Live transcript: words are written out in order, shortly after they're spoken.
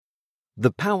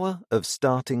The Power of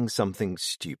Starting Something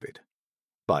Stupid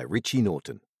by Richie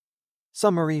Norton.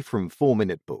 Summary from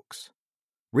 4-Minute Books.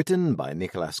 Written by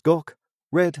Nicholas Gock.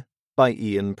 Read by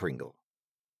Ian Pringle.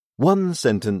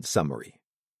 One-sentence summary.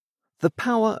 The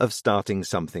power of starting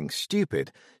something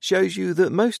stupid shows you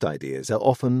that most ideas are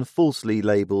often falsely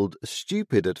labelled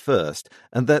stupid at first,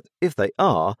 and that if they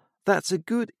are, that's a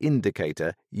good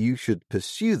indicator you should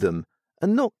pursue them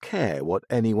and not care what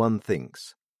anyone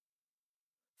thinks.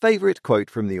 Favourite quote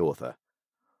from the author: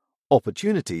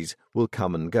 "Opportunities will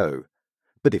come and go,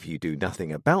 but if you do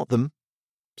nothing about them,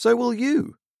 so will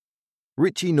you."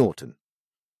 Richie Norton.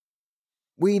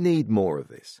 We need more of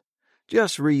this.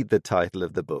 Just read the title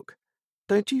of the book.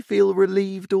 Don't you feel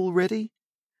relieved already?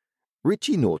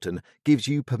 Richie Norton gives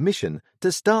you permission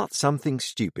to start something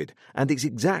stupid, and it's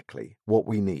exactly what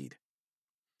we need.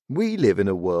 We live in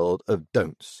a world of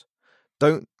don'ts.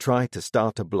 Don't try to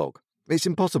start a blog. It's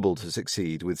impossible to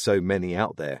succeed with so many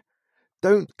out there.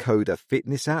 Don't code a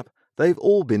fitness app. They've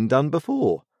all been done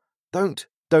before. Don't.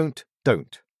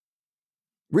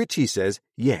 Richie says,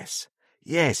 yes,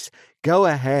 go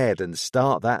ahead and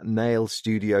start that nail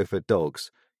studio for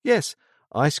dogs. Yes,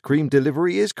 ice cream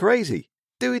delivery is crazy.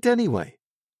 Do it anyway.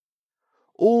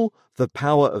 All the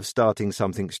power of starting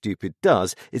something stupid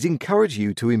does is encourage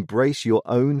you to embrace your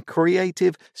own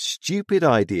creative, stupid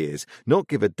ideas, not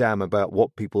give a damn about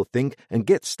what people think, and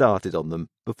get started on them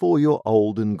before you're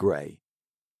old and grey.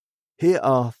 Here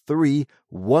are 3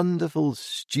 wonderful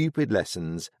stupid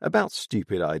lessons about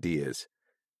stupid ideas.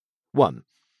 1.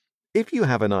 If you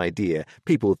have an idea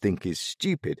people think is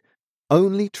stupid,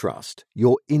 only trust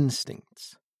your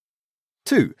instincts.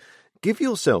 2. Give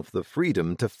yourself the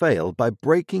freedom to fail by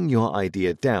breaking your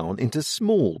idea down into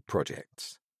small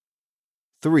projects.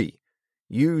 3.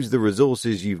 Use the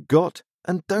resources you've got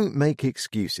and don't make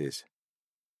excuses.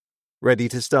 Ready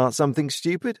to start something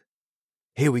stupid?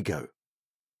 Here we go.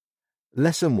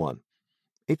 Lesson 1.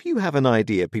 If you have an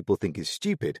idea people think is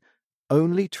stupid,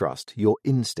 only trust your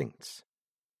instincts.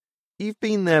 You've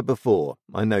been there before,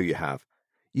 I know you have.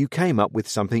 You came up with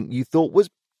something you thought was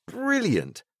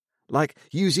brilliant, like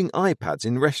using iPads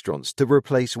in restaurants to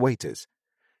replace waiters.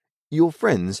 Your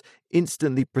friends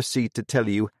instantly proceed to tell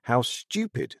you how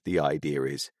stupid the idea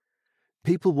is.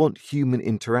 People want human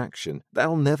interaction.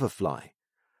 That'll never fly.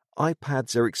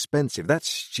 iPads are expensive. That's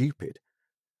stupid.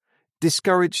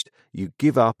 Discouraged, you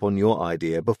give up on your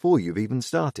idea before you've even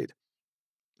started.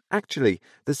 Actually,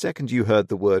 the second you heard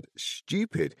the word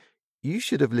stupid, you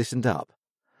should have listened up.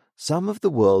 Some of the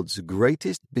world's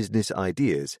greatest business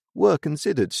ideas were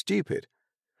considered stupid.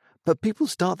 But people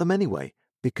start them anyway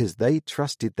because they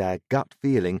trusted their gut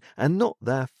feeling and not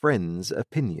their friends'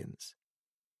 opinions.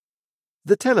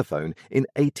 The telephone in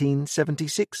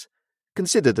 1876?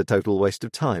 Considered a total waste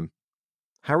of time.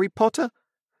 Harry Potter?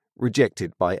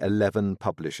 Rejected by 11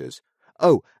 publishers.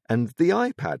 Oh, and the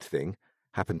iPad thing?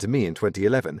 Happened to me in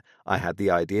 2011. I had the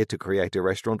idea to create a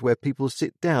restaurant where people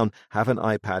sit down, have an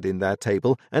iPad in their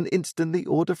table, and instantly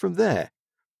order from there.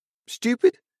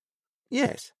 Stupid?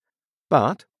 Yes.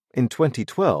 But in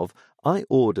 2012, I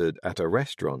ordered at a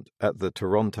restaurant at the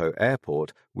Toronto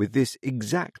airport with this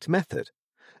exact method.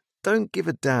 Don't give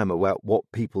a damn about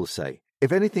what people say.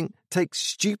 If anything, take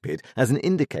stupid as an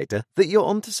indicator that you're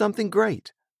onto something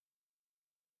great.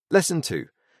 Lesson 2.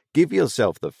 Give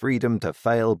yourself the freedom to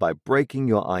fail by breaking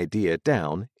your idea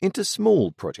down into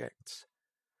small projects.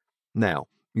 Now,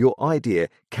 your idea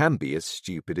can be as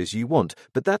stupid as you want,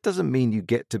 but that doesn't mean you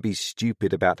get to be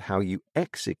stupid about how you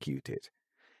execute it.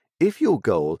 If your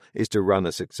goal is to run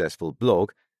a successful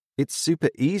blog, it's super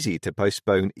easy to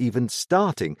postpone even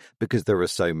starting because there are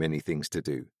so many things to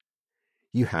do.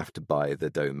 You have to buy the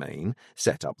domain,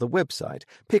 set up the website,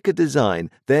 pick a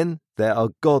design, then there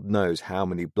are God knows how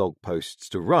many blog posts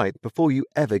to write before you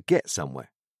ever get somewhere.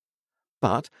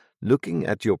 But looking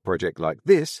at your project like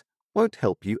this won't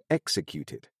help you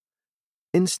execute it.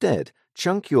 Instead,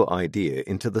 chunk your idea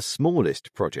into the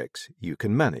smallest projects you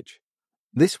can manage.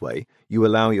 This way, you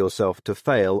allow yourself to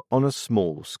fail on a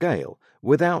small scale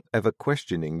without ever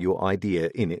questioning your idea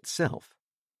in itself.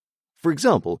 For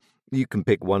example, you can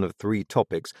pick one of 3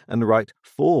 topics and write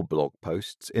 4 blog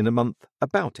posts in a month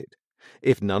about it.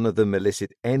 If none of them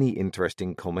elicit any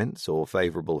interesting comments or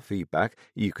favourable feedback,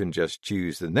 you can just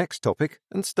choose the next topic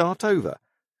and start over.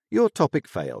 Your topic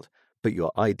failed, but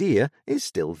your idea is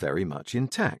still very much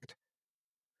intact.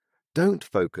 Don't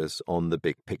focus on the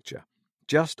big picture,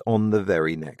 just on the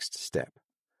very next step.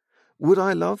 Would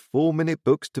I love 4-Minute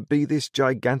Books to be this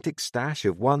gigantic stash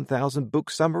of 1,000 book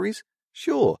summaries?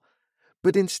 Sure.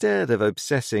 But instead of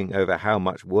obsessing over how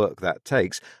much work that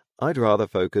takes, I'd rather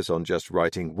focus on just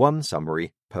writing 1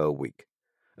 summary per week.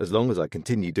 As long as I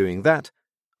continue doing that,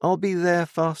 I'll be there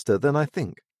faster than I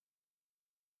think.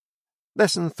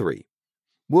 Lesson 3.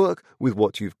 Work with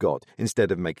what you've got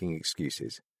instead of making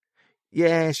excuses.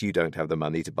 Yes, you don't have the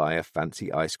money to buy a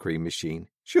fancy ice cream machine.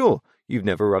 Sure, you've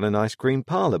never run an ice cream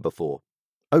parlor before.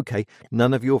 Okay,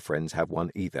 none of your friends have one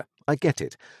either. I get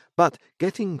it. But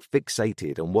getting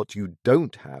fixated on what you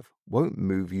don't have won't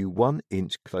move you 1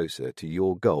 inch closer to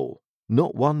your goal.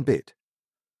 Not one bit.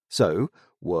 So,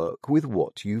 work with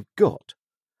what you've got.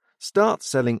 Start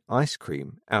selling ice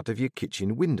cream out of your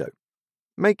kitchen window.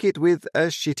 Make it with a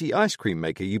shitty ice cream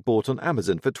maker you bought on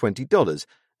Amazon for $20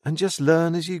 and just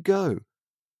learn as you go.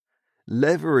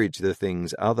 Leverage the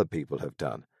things other people have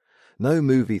done. No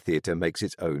movie theatre makes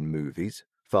its own movies.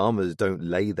 Farmers don't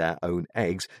lay their own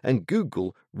eggs, and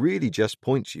Google really just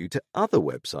points you to other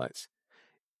websites.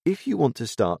 If you want to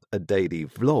start a daily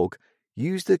vlog,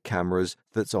 use the cameras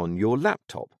that's on your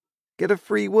laptop. Get a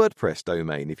free WordPress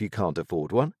domain if you can't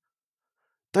afford one.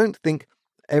 Don't think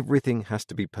everything has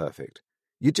to be perfect.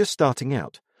 You're just starting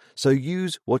out, so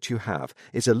use what you have.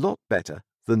 It's a lot better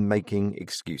than making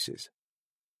excuses.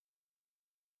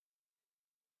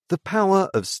 The Power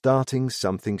of Starting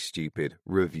Something Stupid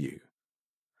Review.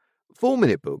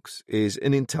 4-minute books is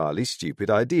an entirely stupid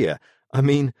idea. I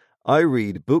mean, I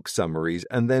read book summaries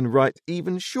and then write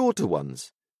even shorter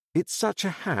ones. It's such a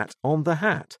hat on the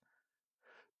hat.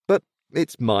 But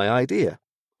it's my idea.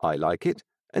 I like it,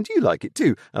 and you like it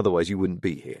too, otherwise you wouldn't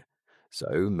be here.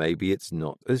 So maybe it's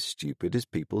not as stupid as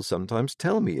people sometimes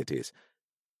tell me it is.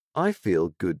 I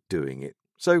feel good doing it,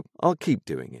 so I'll keep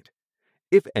doing it.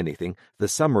 If anything, the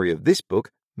summary of this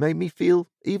book made me feel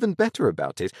even better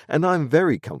about it, and I'm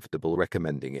very comfortable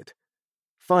recommending it.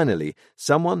 Finally,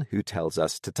 someone who tells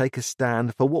us to take a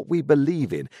stand for what we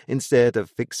believe in instead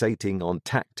of fixating on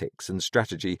tactics and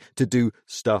strategy to do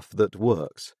stuff that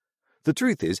works. The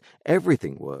truth is,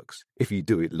 everything works if you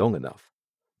do it long enough.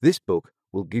 This book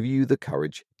will give you the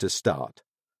courage to start.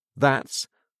 That's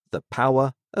The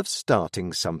Power of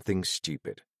Starting Something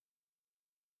Stupid.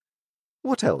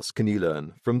 What else can you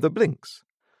learn from the Blinks?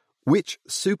 Which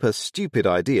super stupid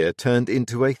idea turned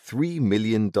into a $3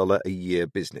 million a year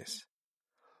business?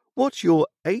 What your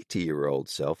 80-year-old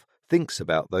self thinks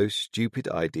about those stupid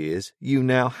ideas you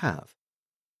now have?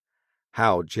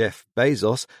 How Jeff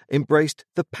Bezos embraced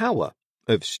the power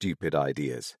of stupid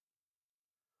ideas?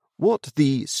 What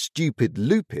the stupid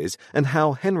loop is and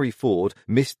how Henry Ford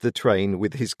missed the train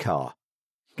with his car.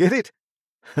 Get it?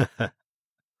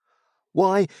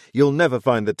 Why you'll never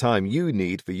find the time you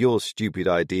need for your stupid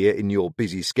idea in your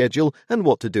busy schedule and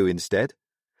what to do instead.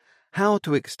 How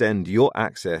to extend your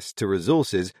access to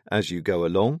resources as you go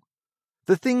along.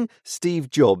 The thing Steve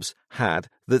Jobs had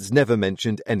that's never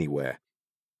mentioned anywhere.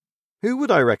 Who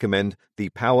would I recommend The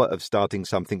Power of Starting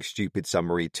Something Stupid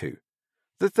summary to?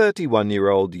 The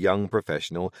 31-year-old young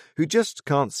professional who just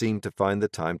can't seem to find the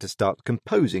time to start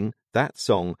composing that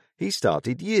song he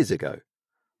started years ago.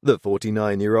 The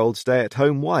 49-year-old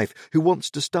stay-at-home wife who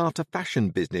wants to start a fashion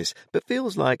business but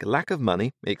feels like lack of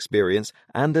money, experience,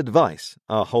 and advice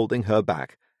are holding her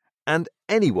back. And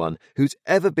anyone who's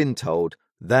ever been told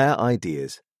their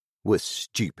ideas were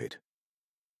stupid.